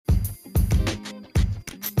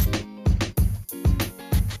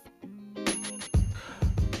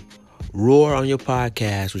Roar on your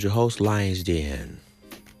podcast with your host, Lions Den.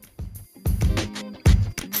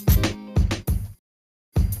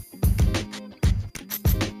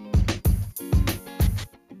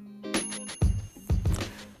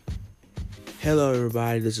 Hello,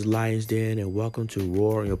 everybody. This is Lions Den, and welcome to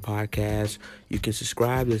Roar on your podcast. You can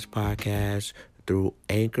subscribe to this podcast through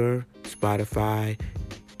Anchor, Spotify,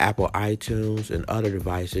 Apple iTunes, and other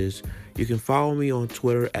devices. You can follow me on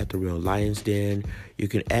Twitter at The Real Lions Den. You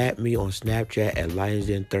can add me on Snapchat at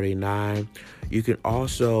LionsDen39. You can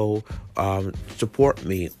also support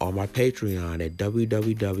me on my Patreon at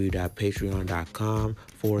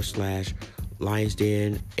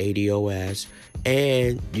www.patreon.com/LionsDenADOS.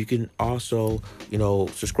 And you can also,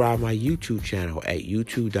 subscribe to my YouTube channel at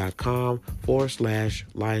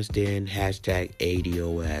youtube.com/LionsDen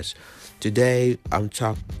 #ADOS. Today, I'm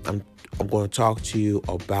going to talk to you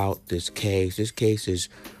about this case. This case is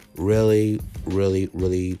really, really,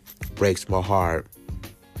 really breaks my heart.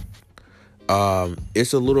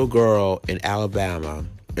 It's a little girl in Alabama,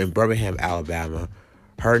 in Birmingham, Alabama.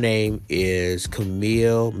 Her name is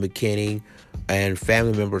Camille McKinney, and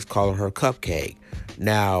family members calling her Cupcake.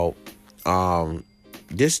 Now,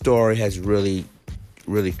 this story has really,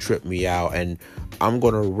 really tripped me out, and I'm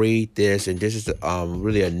going to read this, and this is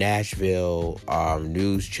really a Nashville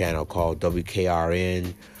news channel called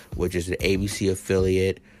WKRN, which is an ABC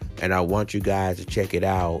affiliate, and I want you guys to check it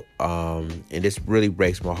out, and this really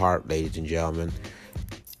breaks my heart, ladies and gentlemen.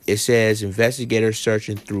 It says, investigators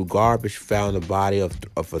searching through garbage found the body of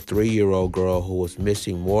a 3-year-old girl who was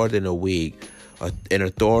missing more than a week, and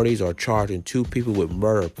authorities are charging 2 people with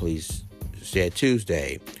murder, police said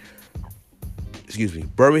Tuesday.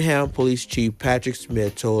 Birmingham Police Chief Patrick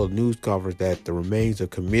Smith told a news conference that the remains of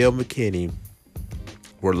Camille McKinney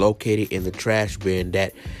were located in the trash bin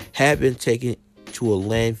that had been taken to a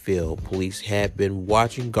landfill. Police had been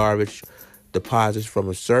watching garbage deposits from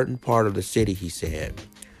a certain part of the city, he said.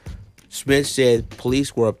 Smith said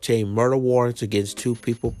police were obtaining murder warrants against 2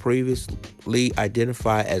 people previously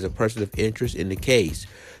identified as a person of interest in the case.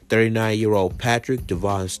 39-year-old Patrick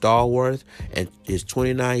Devon Stallworth and his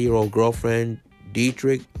 29-year-old girlfriend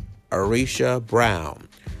Dietrich Arisha Brown.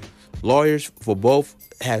 Lawyers for both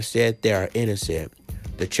have said they are innocent.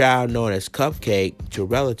 The child, known as Cupcake to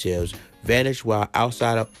relatives, vanished while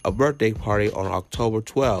outside a birthday party on October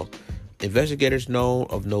 12th. Investigators know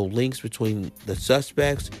of no links between the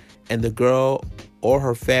suspects and the girl or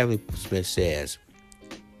her family, Smith says.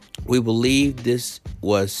 We believe this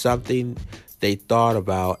was something they thought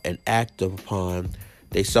about and acted upon.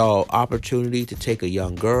 They saw opportunity to take a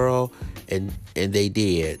young girl, and they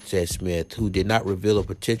did, said Smith, who did not reveal a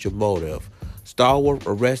potential motive. Stallworth,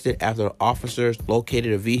 arrested after officers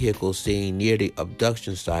located a vehicle seen near the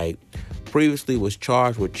abduction site, previously was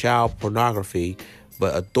charged with child pornography,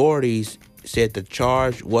 but authorities said the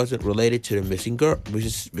charge wasn't related to the missing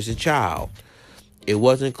child. It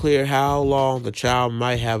wasn't clear how long the child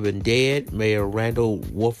might have been dead. Mayor Randall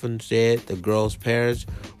Wolfen said the girl's parents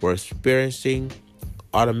were experiencing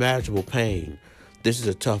unimaginable pain. This is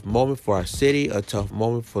a tough moment for our city, a tough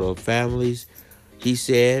moment for the families, he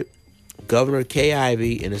said. Governor Kay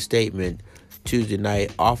Ivey, in a statement Tuesday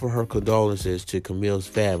night, offered her condolences to Camille's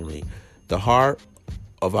family. The heart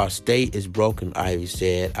of our state is broken, Ivey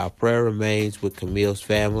said. Our prayer remains with Camille's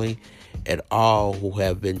family and all who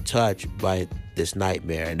have been touched by this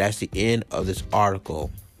nightmare. And that's the end of this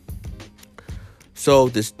article. So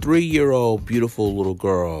this 3-year-old beautiful little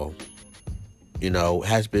girl,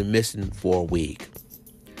 has been missing for a week.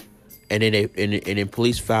 And then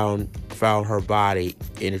police found her body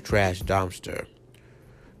in a trash dumpster.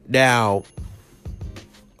 Now,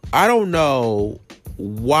 I don't know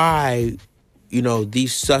why,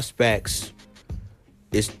 these suspects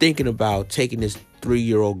is thinking about taking this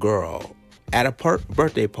 3-year-old girl at a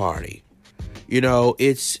birthday party.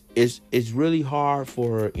 It's really hard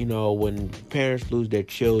for, when parents lose their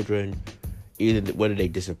children, either whether they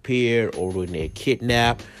disappeared or when they're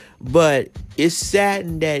kidnapped. But it's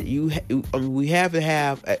saddened that we have to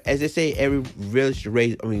have, as they say, every village to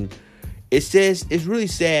raise. It's really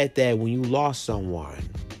sad that when you lost someone,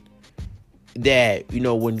 that,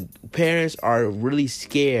 when parents are really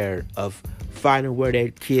scared of finding where their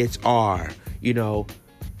kids are, and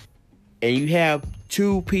you have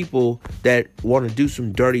 2 people that want to do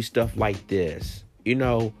some dirty stuff like this,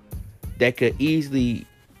 that could easily,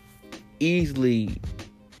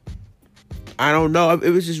 I don't know.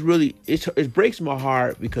 It was just really, it breaks my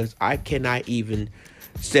heart because I cannot even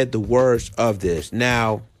say the words of this.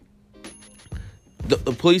 Now,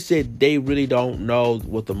 the police said they really don't know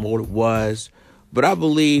what the motive was, but I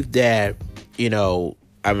believe that,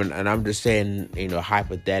 I mean, and I'm just saying,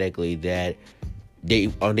 hypothetically that the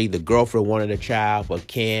girlfriend wanted a child but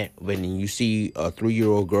can't. When you see a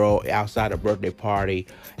 3-year-old girl outside a birthday party,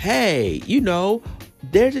 hey,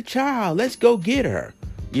 there's a child. Let's go get her.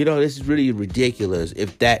 This is really ridiculous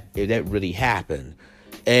if that really happened.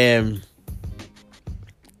 And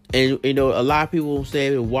a lot of people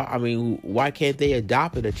say, why can't they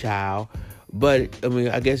adopt a child? But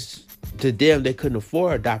I guess to them they couldn't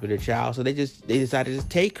afford adopting a child, so they decided to just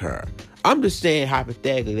take her. I'm just saying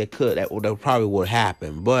hypothetically that probably would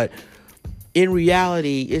happen, but in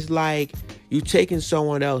reality, it's like you taking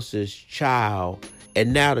someone else's child,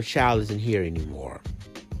 and now the child isn't here anymore.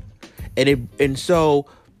 And so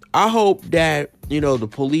I hope that the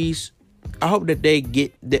police. I hope that they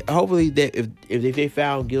get. Hopefully, that if they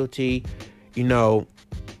found guilty, I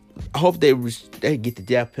hope they get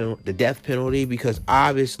the death penalty, because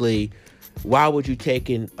obviously, why would you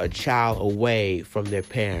taking a child away from their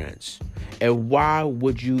parents, and why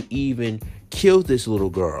would you even kill this little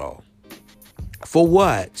girl? For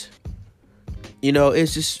what?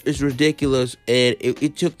 It's ridiculous, and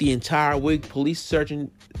it took the entire week, police searching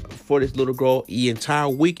for this little girl, the entire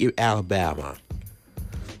week in Alabama.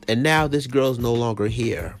 And now this girl's no longer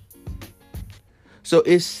here. So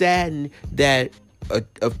it's saddened that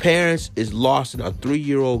a parent is lost in a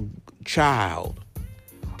 3-year-old child,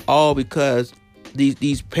 all because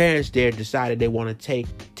these parents there decided they want to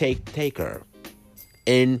take her,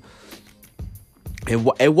 and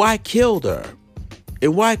why killed her,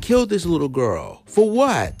 and why killed this little girl for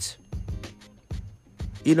what?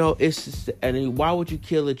 And why would you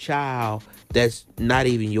kill a child that's not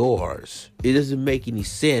even yours? It doesn't make any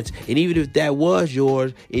sense. And even if that was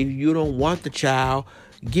yours, if you don't want the child,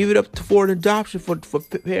 give it up for an adoption for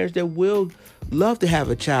parents that will love to have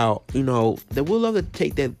a child. That will love to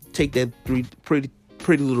take that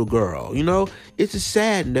pretty little girl. It's just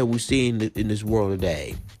sad that we see in this world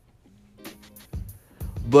today.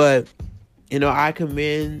 But I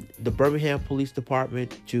commend the Birmingham Police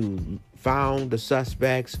Department to found the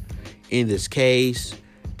suspects in this case,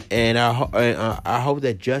 and I hope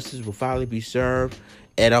that justice will finally be served.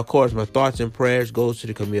 And of course, my thoughts and prayers goes to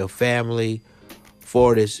the Camille family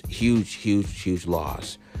for this huge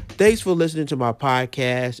loss. Thanks for listening to my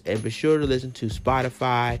podcast, and be sure to listen to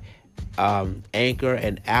Spotify, Anchor,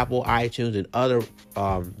 and Apple iTunes, and other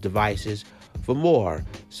devices for more.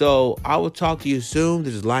 So I will talk to you soon.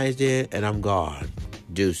 This is Lions Den, and I'm gone.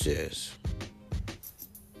 Deuces.